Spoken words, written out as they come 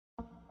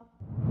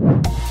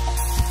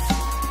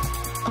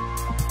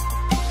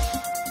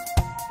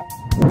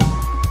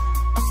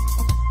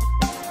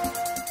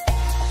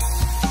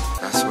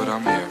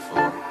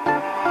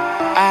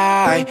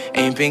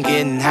ain't been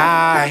getting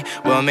high.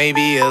 Well,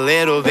 maybe a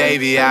little,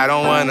 baby, I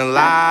don't wanna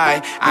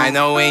lie. I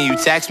know when you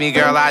text me,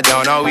 girl, I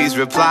don't always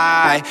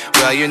reply.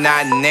 Well, you're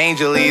not an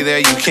angel either,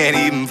 you can't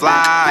even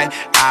fly.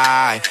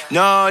 I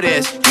know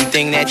this, you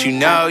think that you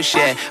know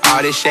shit.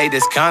 All this shade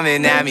that's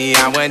coming at me,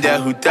 I wonder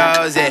who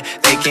throws it.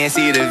 They can't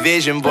see the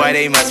vision, boy,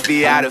 they must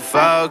be out of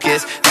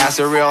focus. That's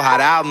a real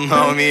hot album,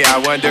 homie, I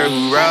wonder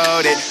who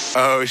wrote it.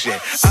 Oh shit,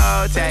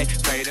 oh take,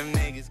 pray them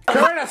niggas.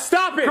 Corinna,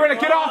 stop it! Corinna,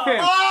 get off him!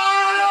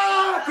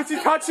 Oh! Did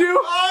he touch you?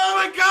 Oh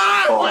my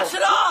god! Watch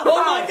it off!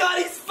 Oh my god,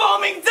 he's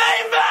foaming! David!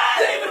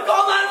 David,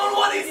 call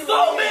 911, he's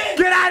foaming!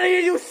 Get out of here,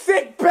 you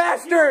sick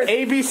bastard!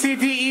 A, B, C,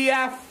 D, E,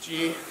 F,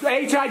 G,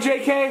 H, I, J,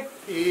 K,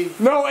 E.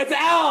 No, it's L!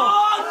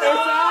 Oh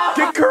no! It's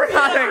L! Get Corinna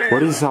out of here!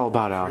 What is this all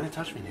about, Al? Corinna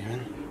touched me,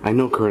 David. I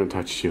know Corinna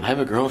touched you. I have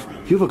a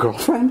girlfriend. You have a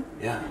girlfriend?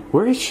 Yeah.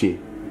 Where is she?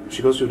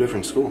 She goes to a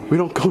different school. We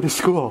don't go to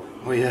school.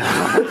 Oh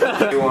yeah.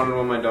 You wanted one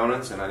of my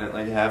donuts and I didn't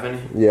let you have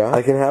any? Yeah.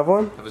 I can have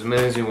one? Have as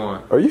many as you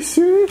want. Are you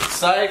serious?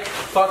 Psych,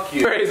 fuck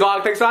you. Praise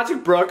Log, thanks for watching,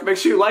 Brooke. Make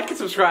sure you like and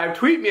subscribe.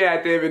 Tweet me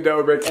at David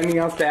Dobrik. Anything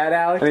else to add,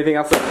 Alex? Anything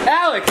else to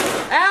Alex!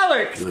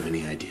 Alex! Do you have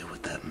any idea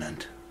what that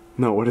meant?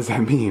 No, what does that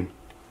mean?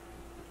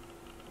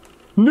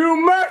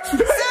 New merch,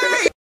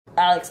 baby!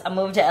 Alex, I'm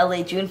moving to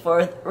LA June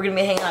 4th. We're gonna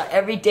be hanging out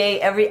every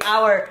day, every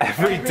hour.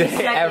 Every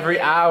day,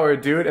 every hour,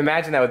 dude.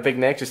 Imagine that with Big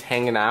Nick just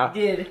hanging out.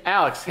 Dude.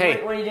 Alex,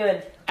 hey. What are you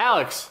doing?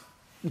 Alex.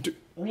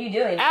 What are you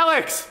doing?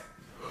 Alex!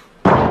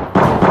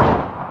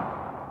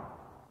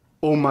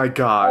 Oh my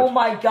god. Oh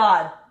my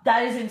god.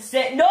 That is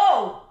insane.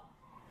 No!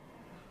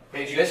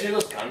 Hey, did you guys hear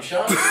those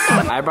gunshots?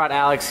 I brought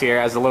Alex here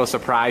as a little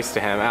surprise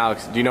to him.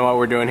 Alex, do you know what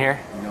we're doing here?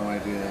 No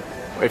idea.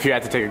 If you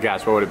had to take a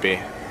guess, what would it be?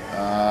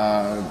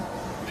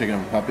 Picking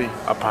up a puppy.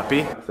 A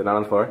puppy? Sit down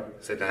on the floor.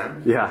 Sit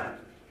down? Yeah.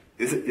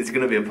 It's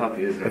gonna be a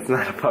puppy, isn't it? It's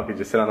not a puppy,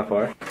 just sit on the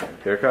floor.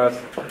 Here it goes.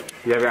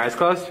 You have your eyes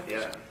closed?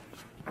 Yeah.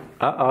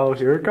 Uh-oh,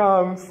 here it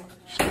comes.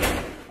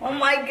 Oh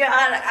my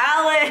god,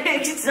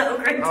 Alex! It's so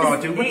great to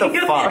Oh, dude, what the see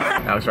you. fuck?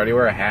 Alex, why do you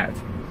wear a hat?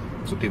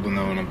 So people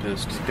know when I'm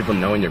pissed. People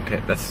know when you're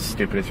pissed. That's the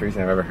stupidest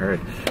reason I've ever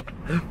heard.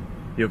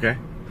 You okay?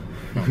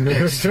 I'm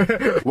pissed.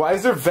 Why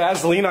is there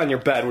Vaseline on your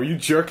bed? Were you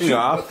jerking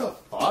off? What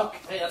the fuck?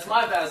 Hey, that's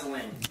my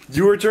Vaseline.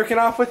 You were jerking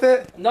off with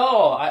it?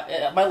 No,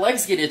 my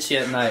legs get itchy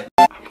at night.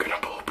 I'm gonna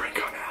pull a prank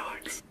on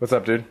Alex. What's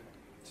up, dude?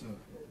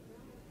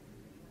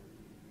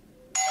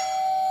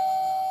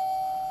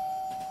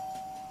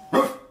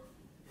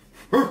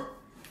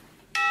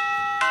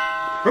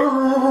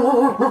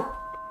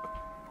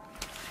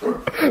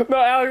 No,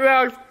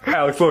 Alex!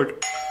 Alex,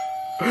 look.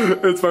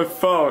 It's my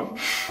phone.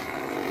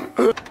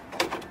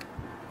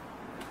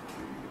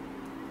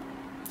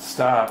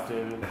 Stop,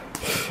 dude.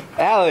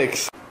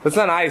 Alex! That's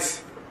not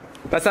ice.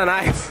 That's not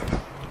ice.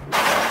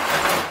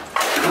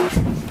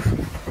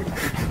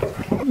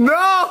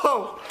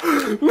 No!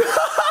 No!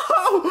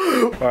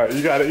 Alright,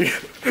 you got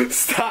it.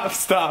 Stop.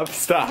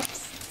 Stop.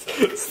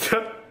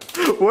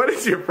 What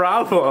is your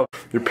problem?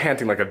 You're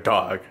panting like a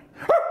dog.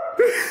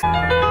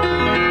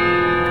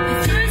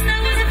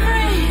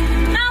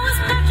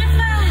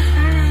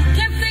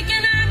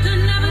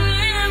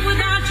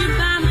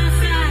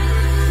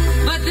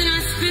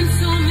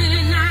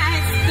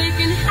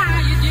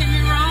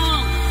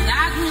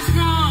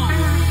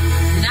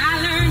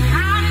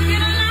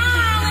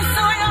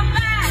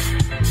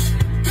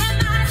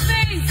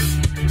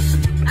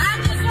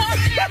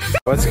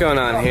 What's going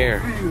on here?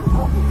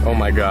 Oh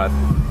my god.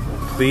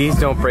 Please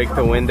don't break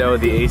the window.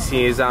 The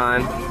AC is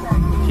on.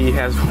 He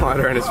has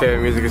water and his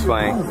favorite music is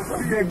playing.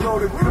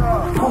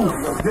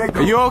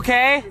 Are you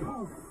okay?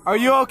 Are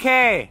you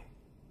okay?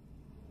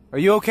 Are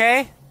you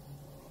okay?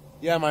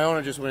 Yeah, my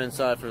owner just went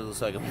inside for the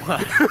second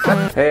one.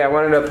 Hey, I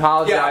wanted to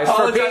apologize. Yeah,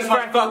 apologize for to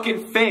my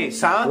fucking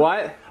face, huh?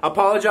 What?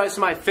 Apologize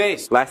to my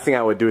face. Last thing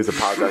I would do is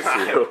apologize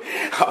to you.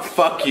 Oh,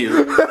 fuck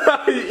you.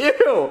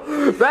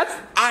 Ew! That's...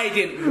 I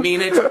didn't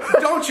mean it.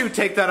 Don't you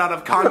take that out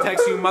of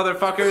context, you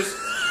motherfuckers.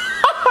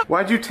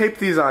 Why'd you tape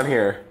these on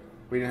here?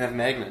 We didn't have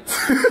magnets.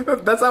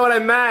 That's not what I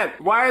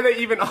meant. Why are they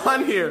even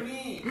on here?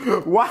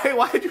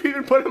 Why did you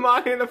even put them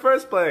on here in the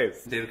first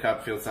place? David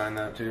Copperfield signed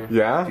that too.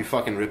 Yeah? If you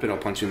fucking rip it, I'll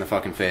punch you in the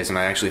fucking face, and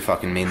I actually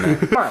fucking mean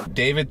that.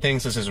 David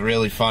thinks this is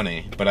really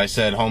funny, but I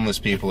said homeless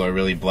people are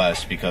really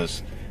blessed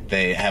because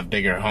they have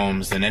bigger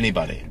homes than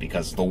anybody,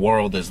 because the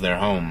world is their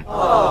home.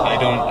 Oh. I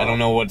don't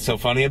know what's so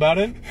funny about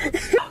it.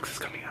 Alex is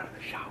coming out of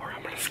the shower.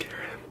 I'm gonna scare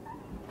him.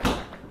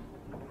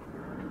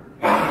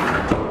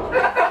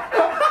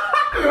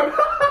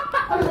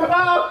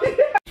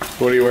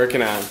 What are you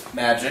working on?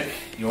 Magic.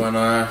 You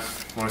wanna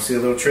see a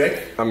little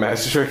trick? A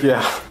magic trick,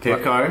 yeah. Okay,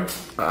 card.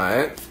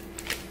 Alright.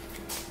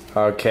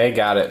 Okay,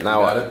 got it.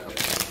 Now what?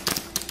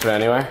 Put it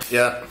anywhere?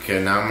 Yeah.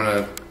 Okay, now I'm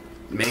gonna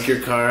make your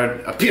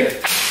card appear.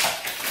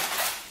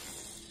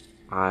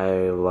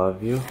 I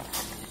love you.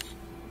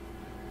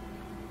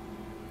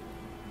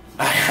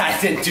 I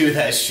didn't do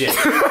that shit.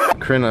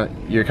 Corinna,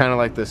 you're kind of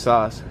like this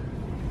sauce.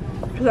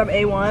 Because I'm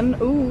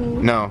A1?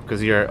 Ooh. No,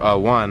 because you're a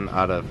 1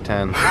 out of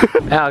 10.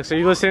 Alex, are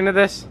you listening to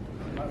this?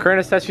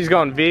 Corinna says she's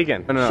going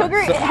vegan. No. Sugar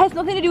it has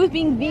nothing to do with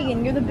being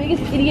vegan. You're the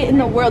biggest idiot in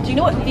the world. Do you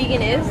know what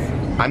vegan is?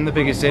 I'm the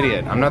biggest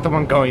idiot. I'm not the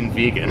one going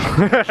vegan.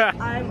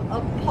 I'm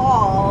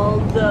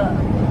appalled.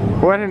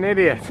 What an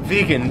idiot.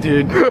 Vegan,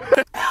 dude.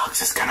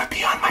 Alex is gonna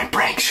be on my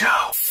prank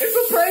show. It's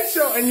a prank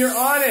show and you're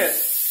on it.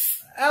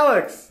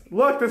 Alex,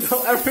 look, there's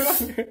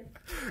everyone here.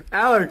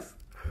 Alex.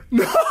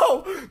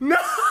 No!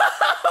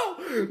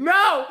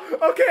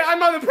 Okay,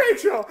 I'm on the prank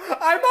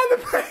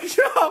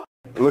show.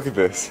 Look at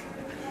this.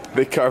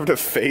 They carved a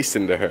face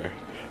into her.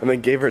 And they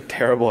gave her a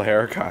terrible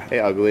haircut. Hey,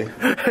 ugly.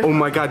 Oh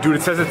my god, dude,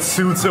 it says it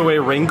soothes away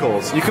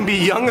wrinkles. You can be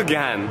young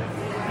again.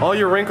 All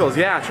your wrinkles,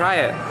 yeah, try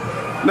it.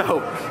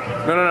 No.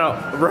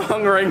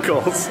 Wrong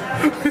wrinkles.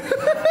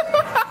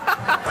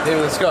 Hey,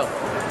 let's go.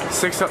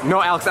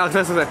 No, Alex,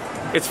 listen.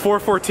 It's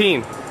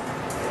 4:14.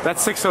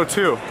 That's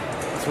 6:02.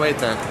 Let's wait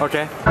then.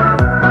 Okay.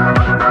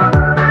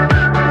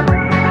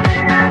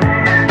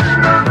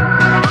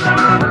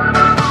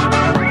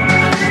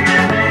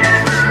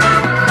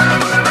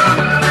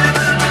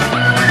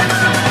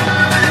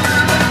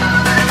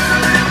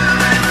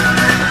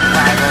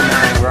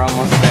 We're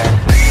almost there.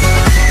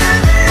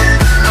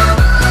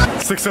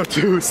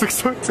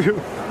 6:02.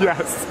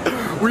 Yes.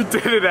 We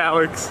did it,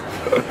 Alex.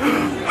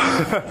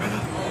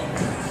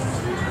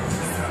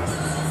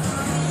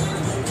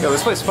 Yo,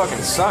 this place fucking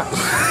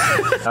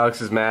sucks.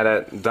 Alex is mad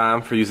at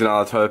Dom for using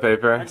all the toilet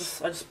paper. I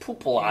just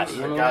poop a lot,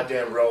 you know?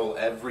 Goddamn roll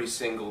every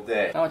single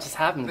day. No, it just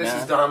happened, This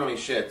man. is Dom when he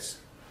shits.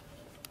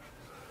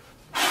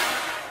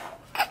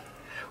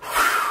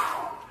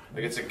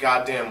 Like it's a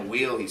goddamn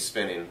wheel he's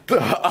spinning.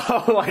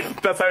 Oh,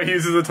 like that's how he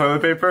uses the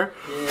toilet paper?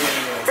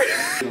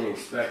 Yeah. Didn't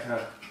expect, huh?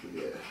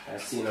 Yeah.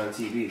 I've seen on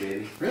TV,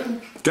 baby.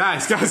 Really?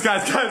 Guys. What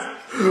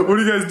are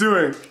you guys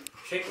doing?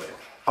 Shake weight.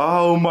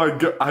 Oh my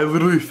god, I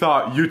literally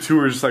thought you two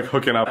were just like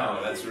hooking up. Oh,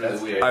 that's really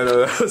weird. I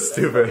know, that was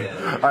stupid.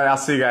 Alright, I'll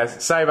see you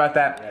guys. Sorry about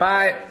that.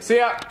 Bye. See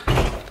ya.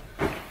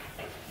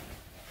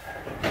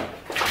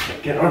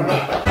 Get on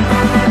the...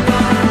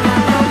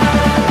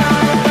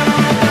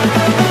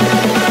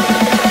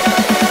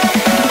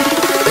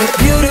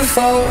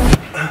 Beautiful.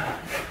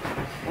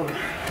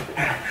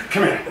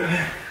 Come here.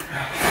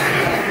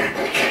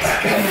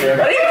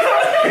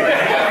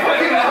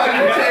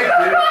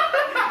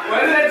 Why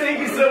did that take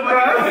you so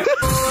much?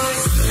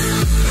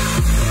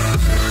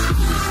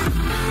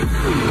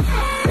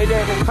 Hey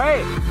David.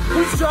 Hey,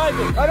 who's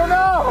driving? I don't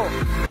know.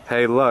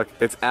 Hey look,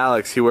 it's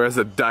Alex. He wears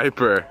a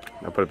diaper.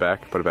 Now put it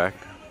back.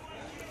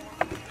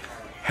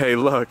 Hey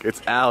look,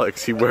 it's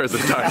Alex. He wears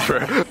a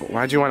diaper.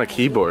 Why'd you want a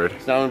keyboard?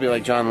 It's not gonna be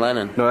like John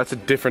Lennon. No, that's a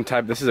different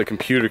type. This is a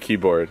computer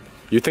keyboard.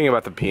 You're thinking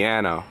about the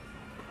piano.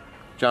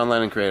 John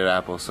Lennon created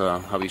Apple, so I'll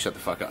have you shut the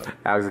fuck up.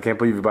 Alex, I can't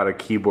believe you bought a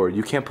keyboard.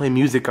 You can't play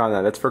music on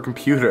that. That's for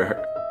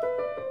computer.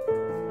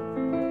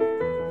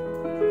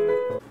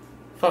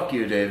 Fuck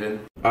you,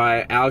 David.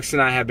 Alright, Alex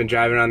and I have been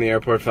driving around the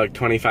airport for like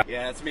 25.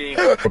 Yeah, that's me.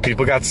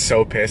 People got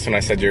so pissed when I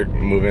said you're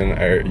moving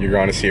or you're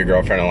going to see your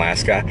girlfriend in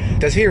Alaska.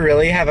 Does he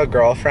really have a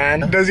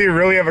girlfriend?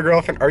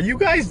 Are you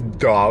guys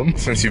dumb?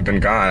 Since you've been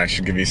gone, I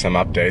should give you some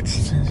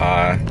updates.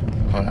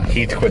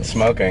 Heath quit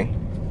smoking.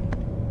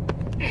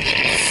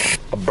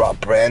 I brought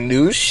brand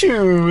new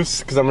shoes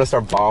because I'm gonna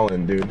start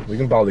balling, dude. We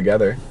can ball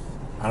together.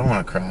 I don't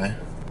wanna cry.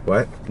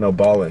 What? No,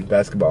 balling.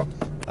 Basketball.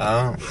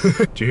 Oh.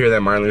 Did you hear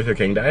that Martin Luther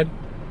King died?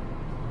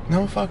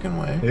 No fucking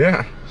way.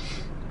 Yeah.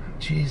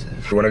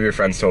 Jesus. One of your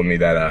friends told me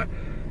that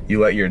you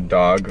let your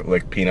dog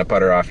lick peanut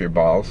butter off your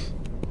balls.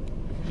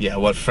 Yeah,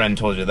 what friend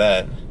told you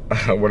that?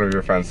 One of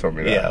your friends told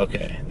me that. Yeah,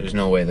 okay. There's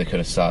no way they could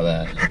have saw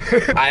that.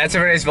 Alright, that's it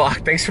for today's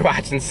vlog. Thanks for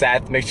watching,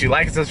 Seth. Make sure you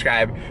like and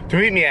subscribe.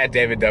 Tweet me at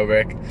David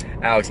Dobrik.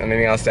 Alex,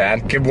 anything else to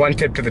add? Give one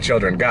tip to the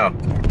children. Go.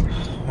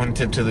 One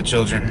tip to the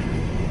children.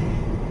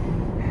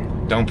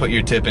 Don't put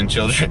your tip in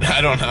children.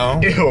 I don't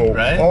know. Ew.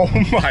 Right? Oh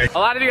my. A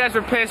lot of you guys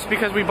were pissed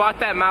because we bought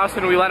that mouse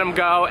and we let him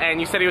go, and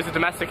you said he was a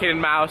domesticated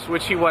mouse,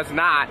 which he was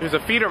not. He was a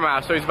feeder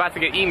mouse, so he's about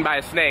to get eaten by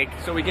a snake.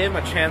 So we gave him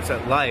a chance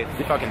at life.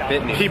 He fucking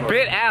bit me. He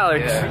bit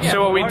Alex. Yeah.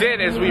 So what we did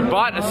is we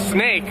bought a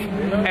snake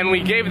and we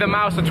gave the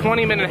mouse a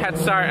 20-minute head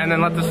start and then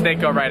let the snake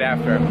go right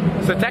after.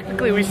 So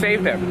technically we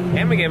saved him.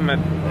 And we gave him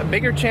a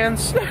bigger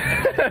chance with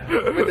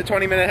the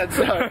 20-minute head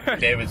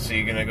start. David, so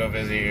you gonna go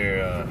visit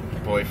your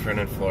boyfriend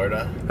in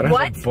Florida? I don't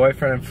What? have a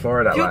boyfriend in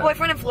Florida. Do you have a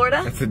boyfriend in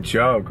Florida? It's a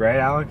joke, right,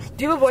 Alex?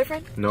 Do you have a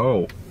boyfriend?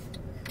 No.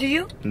 Do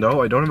you?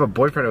 No, I don't have a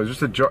boyfriend. It was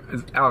just a joke.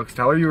 Alex,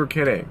 tell her you were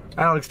kidding.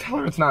 Alex, tell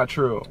her it's not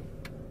true.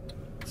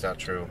 It's not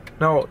true.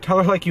 No, tell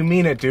her like you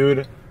mean it,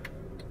 dude.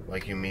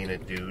 Like you mean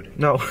it, dude.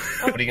 No.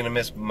 What are you gonna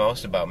miss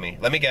most about me?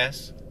 Let me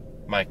guess.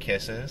 My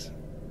kisses?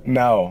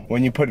 No.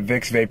 When you put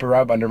Vicks Vapor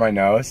Rub under my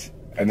nose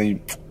and then you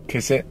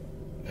kiss it.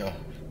 Oh.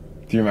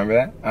 Do you remember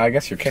that? I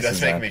guess your kisses.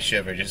 That's making me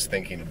shiver just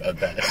thinking about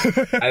that.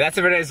 That's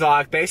it for today's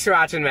vlog. Thanks for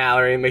watching,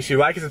 Mallory. Make sure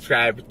you like and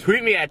subscribe.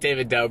 Tweet me at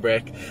David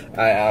Dobrik.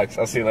 Alright, Alex,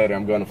 I'll see you later.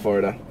 I'm going to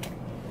Florida.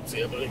 See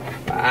ya, buddy.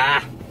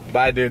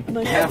 Bye, dude.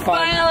 Have fun.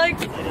 Bye,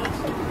 Alex.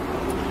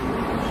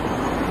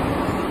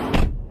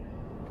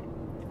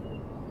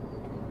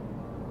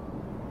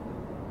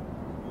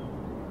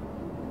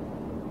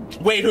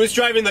 Wait, who's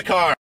driving the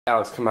car?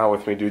 Alex, come out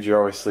with me, dude. You're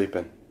always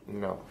sleeping.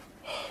 No.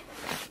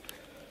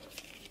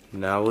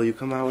 Now will you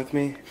come out with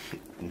me?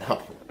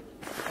 No.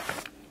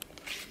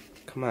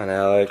 Come on,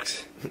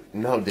 Alex.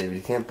 No, David,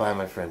 you can't buy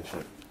my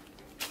friendship.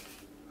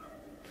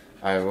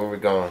 Alright, where are we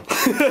going?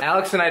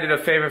 Alex and I did a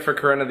favor for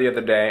Corinna the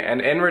other day,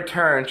 and in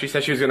return, she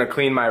said she was gonna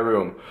clean my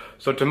room.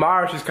 So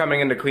tomorrow she's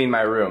coming in to clean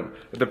my room.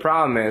 But the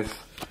problem is,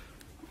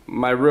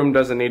 my room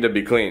doesn't need to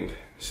be cleaned.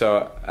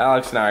 So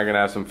Alex and I are gonna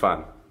have some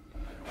fun.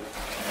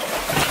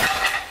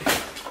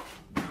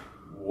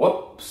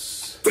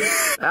 Whoops.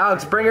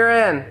 Alex, bring her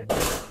in.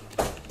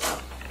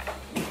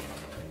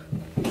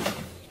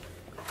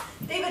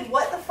 David,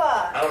 what the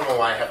fuck? I don't know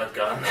why I have a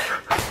gun.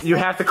 You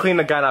have to clean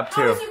the gun up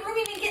How too. does your room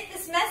even get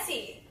this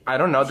messy? I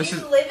don't know, Do this you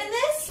is... live in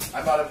this?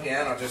 I bought a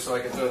piano just so I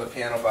could throw the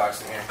piano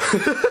box in here.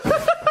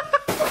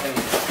 Fucking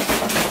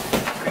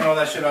clean all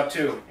that shit up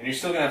too. And you're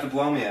still gonna have to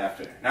blow me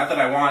after. Not that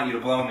I want you to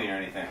blow me or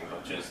anything,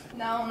 but just...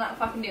 No, I'm not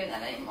fucking doing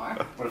that anymore.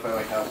 What if I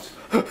like Alex?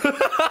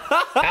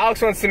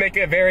 Alex wants to make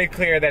it very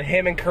clear that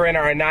him and Corinna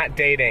are not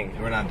dating.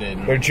 We're not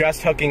dating. We're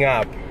just hooking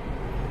up.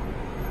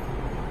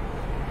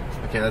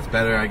 Okay, that's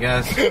better, I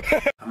guess.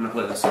 I'm gonna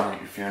play the song at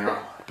your funeral.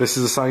 This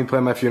is the song you play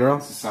at my funeral?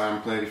 It's the song I'm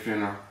gonna play at your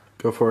funeral.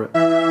 Go for it.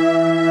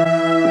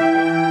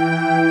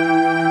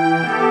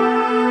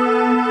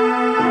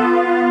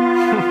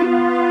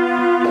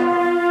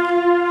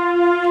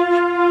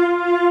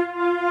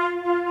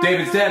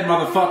 David's dead,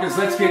 motherfuckers.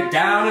 Let's get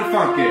down and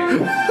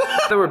funky.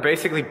 So we're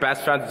basically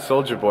best friends with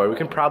Soulja Boy. We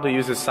can probably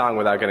use this song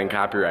without getting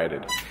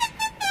copyrighted.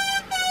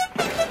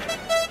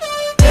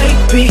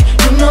 Baby,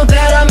 you know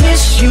that I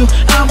miss you.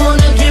 I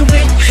wanna get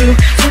with you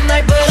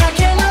tonight, but I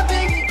cannot,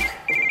 baby.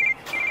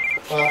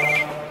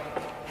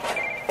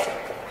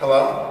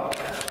 Hello?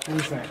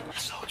 Who's that?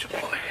 Soulja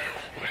Boy.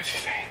 What is he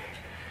saying?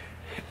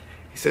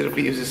 He said if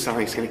we use this song,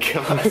 he's gonna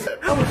kill us.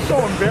 That was so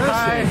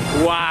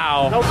embarrassing.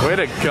 Wow. Way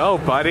to go,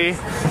 buddy.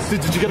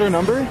 Did you get her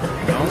number?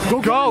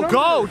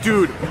 Go,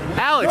 dude.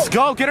 Alex,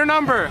 go, get her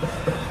number.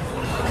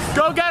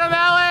 Go get him,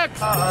 Alex.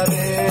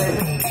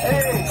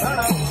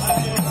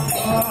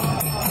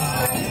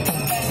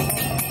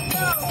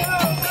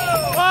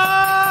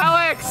 Oh,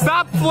 Alex,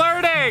 stop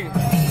flirting.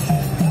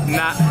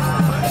 Nah.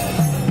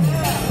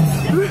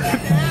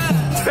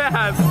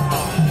 Dad.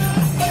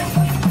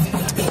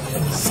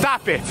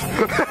 Stop it.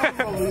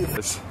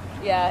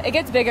 Yeah, it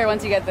gets bigger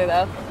once you get there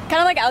though. Kind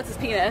of like Alex's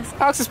penis.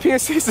 Alex's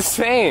penis stays the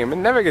same. It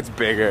never gets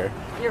bigger.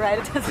 You're right,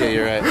 it doesn't. Yeah,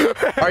 you're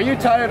right. Are you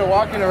tired of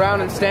walking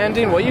around and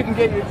standing? Well, you can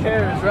get your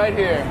chairs right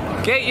here.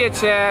 Get your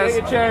chairs.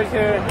 Get your chairs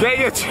here. Get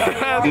your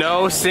chairs.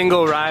 No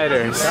single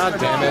riders. God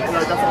damn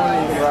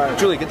it.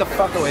 Julie, get the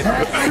fuck away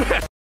from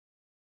me.